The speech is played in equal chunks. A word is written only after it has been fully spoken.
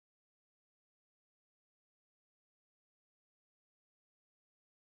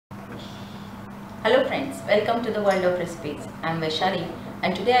Hello friends, welcome to the world of recipes. I am Vaishali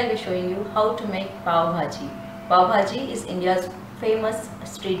and today I will be showing you how to make Pav Bhaji. Pav Bhaji is India's famous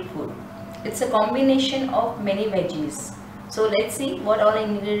street food. It's a combination of many veggies. So let's see what all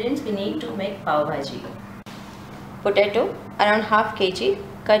ingredients we need to make Pav Bhaji. Potato around half kg,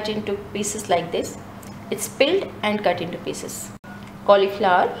 cut into pieces like this. It's peeled and cut into pieces.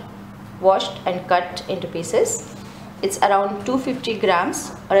 Cauliflower, washed and cut into pieces. It's around 250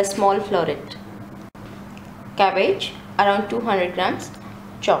 grams or a small floret. Cabbage around 200 grams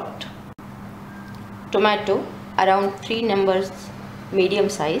chopped. Tomato around 3 numbers medium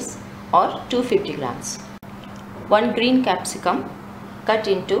size or 250 grams. 1 green capsicum cut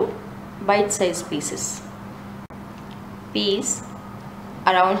into bite-sized pieces. Peas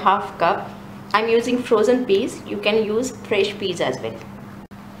around half cup. I'm using frozen peas, you can use fresh peas as well.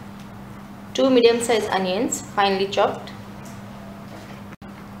 2 medium-sized onions finely chopped.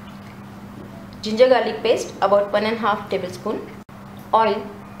 Ginger garlic paste about 1.5 tablespoon. Oil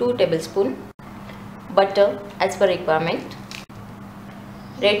 2 tablespoon. Butter as per requirement.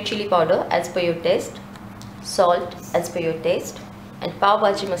 Red chili powder as per your taste. Salt as per your taste. And Pav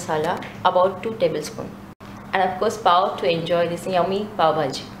Bhaji masala about 2 tablespoon. And of course pav to enjoy this yummy Pav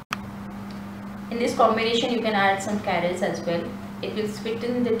Bhaji. In this combination you can add some carrots as well. It will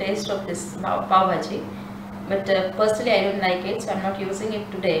sweeten the taste of this Pav Bhaji. But personally I don't like it, so I am not using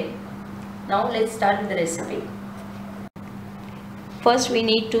it today. Now let's start with the recipe. First we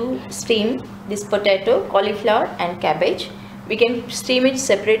need to steam this potato, cauliflower and cabbage. We can steam it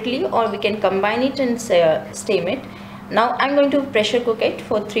separately or we can combine it and steam it. Now I'm going to pressure cook it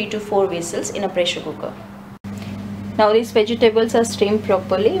for 3 to 4 whistles in a pressure cooker. Now these vegetables are steamed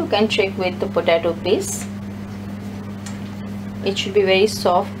properly. You can check with the potato piece. It should be very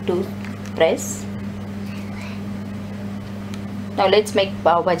soft to press. Now let's make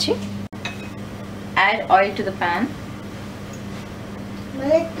Pav Bhaji. Add oil to the pan.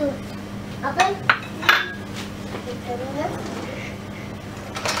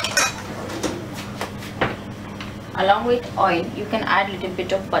 Along with oil, you can add a little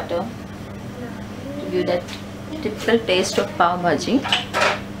bit of butter to give that typical taste of Pav Bhaji.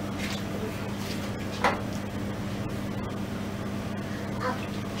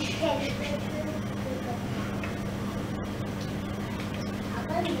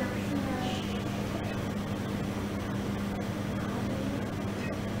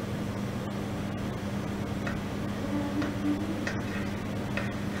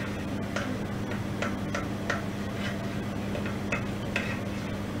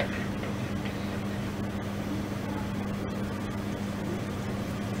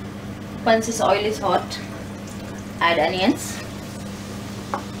 Once this oil is hot, add onions.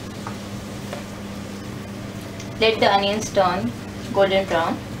 Let the onions turn golden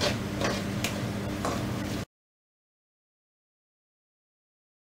brown.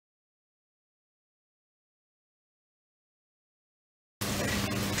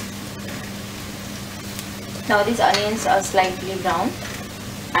 Now these onions are slightly brown.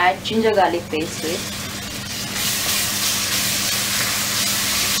 Add ginger garlic paste to it.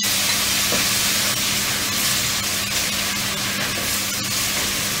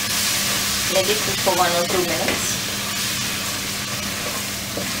 Let it cook for 1 or 2 minutes.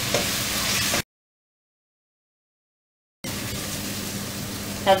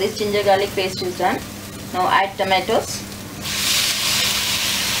 Now this ginger garlic paste is done. Now add tomatoes.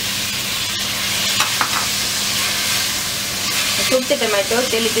 Cook the tomato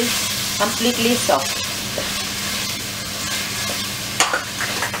till it is completely soft.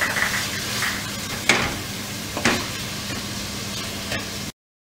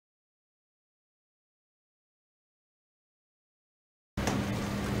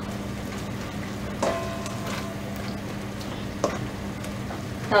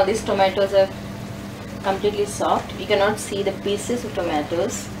 Now these tomatoes are completely soft. We cannot see the pieces of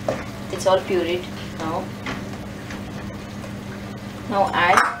tomatoes. It's all pureed now. Now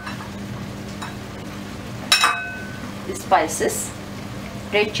add the spices,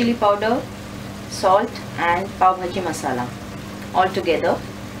 red chili powder, salt and Pav Bhaji masala all together.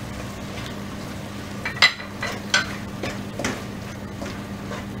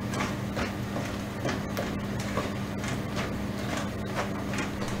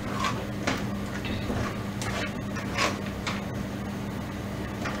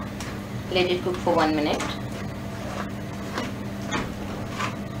 Let it cook for 1 minute.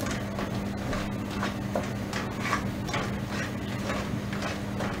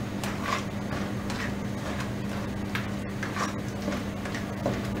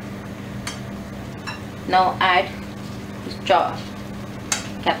 Now add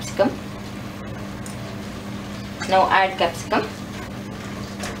capsicum. Now add capsicum.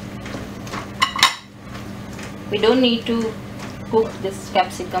 We don't need to cook this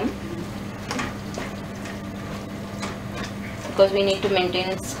capsicum because we need to maintain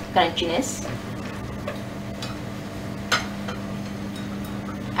its crunchiness.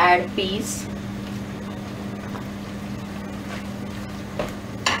 Add peas.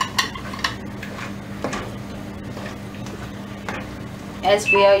 As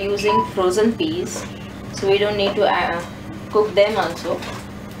we are using frozen peas, so we don't need to cook them also.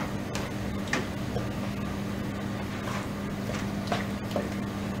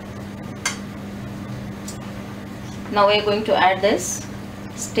 Now we are going to add this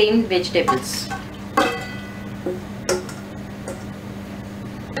steamed vegetables.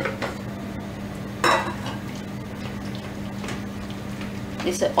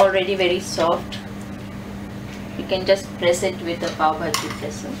 This is already very soft. You can just press it with the Pav Bhaji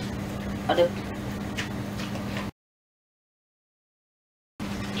presser or the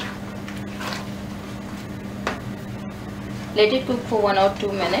let it cook for 1 or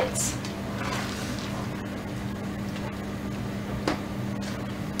 2 minutes.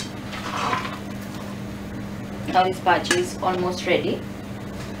 Now this bhaji is almost ready.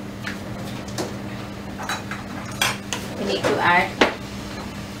 We need to add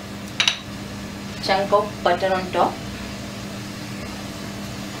chunk of butter on top.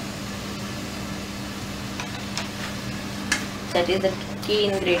 That is the key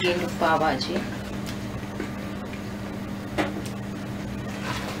ingredient of Pav Bhaji.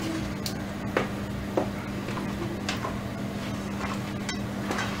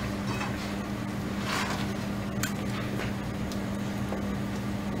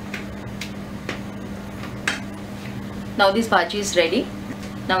 Now this bhaji is ready.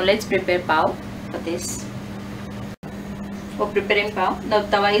 Now let's prepare pav for this. For preparing pav, now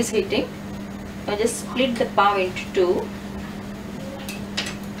tawa is heating. Now just split the pav into two.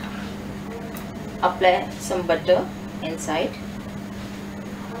 Apply some butter inside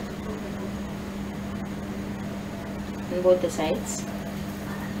on both the sides.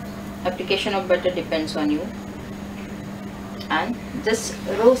 Application of butter depends on you, and just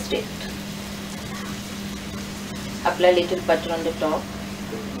roast it. Apply little butter on the top.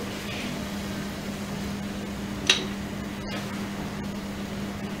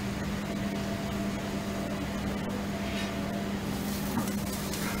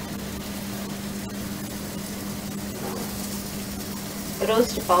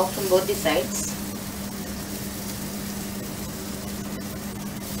 Roast pav from both the sides.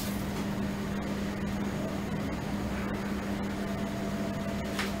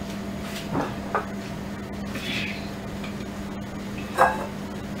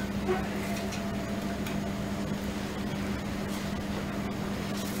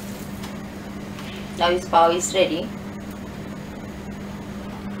 Now this pav is ready.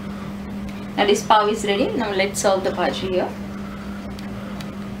 Now this pav is ready. Now let's serve the bhaji here.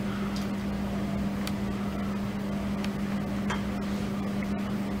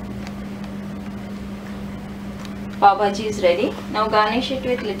 Pav bhaji is ready. Now garnish it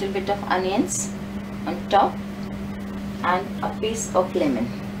with little bit of onions on top and a piece of lemon.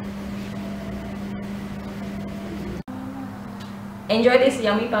 Enjoy this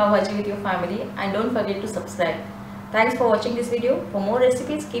yummy Pav Bhaji with your family and don't forget to subscribe. Thanks for watching this video. For more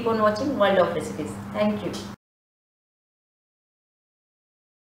recipes, keep on watching World of Recipes. Thank you.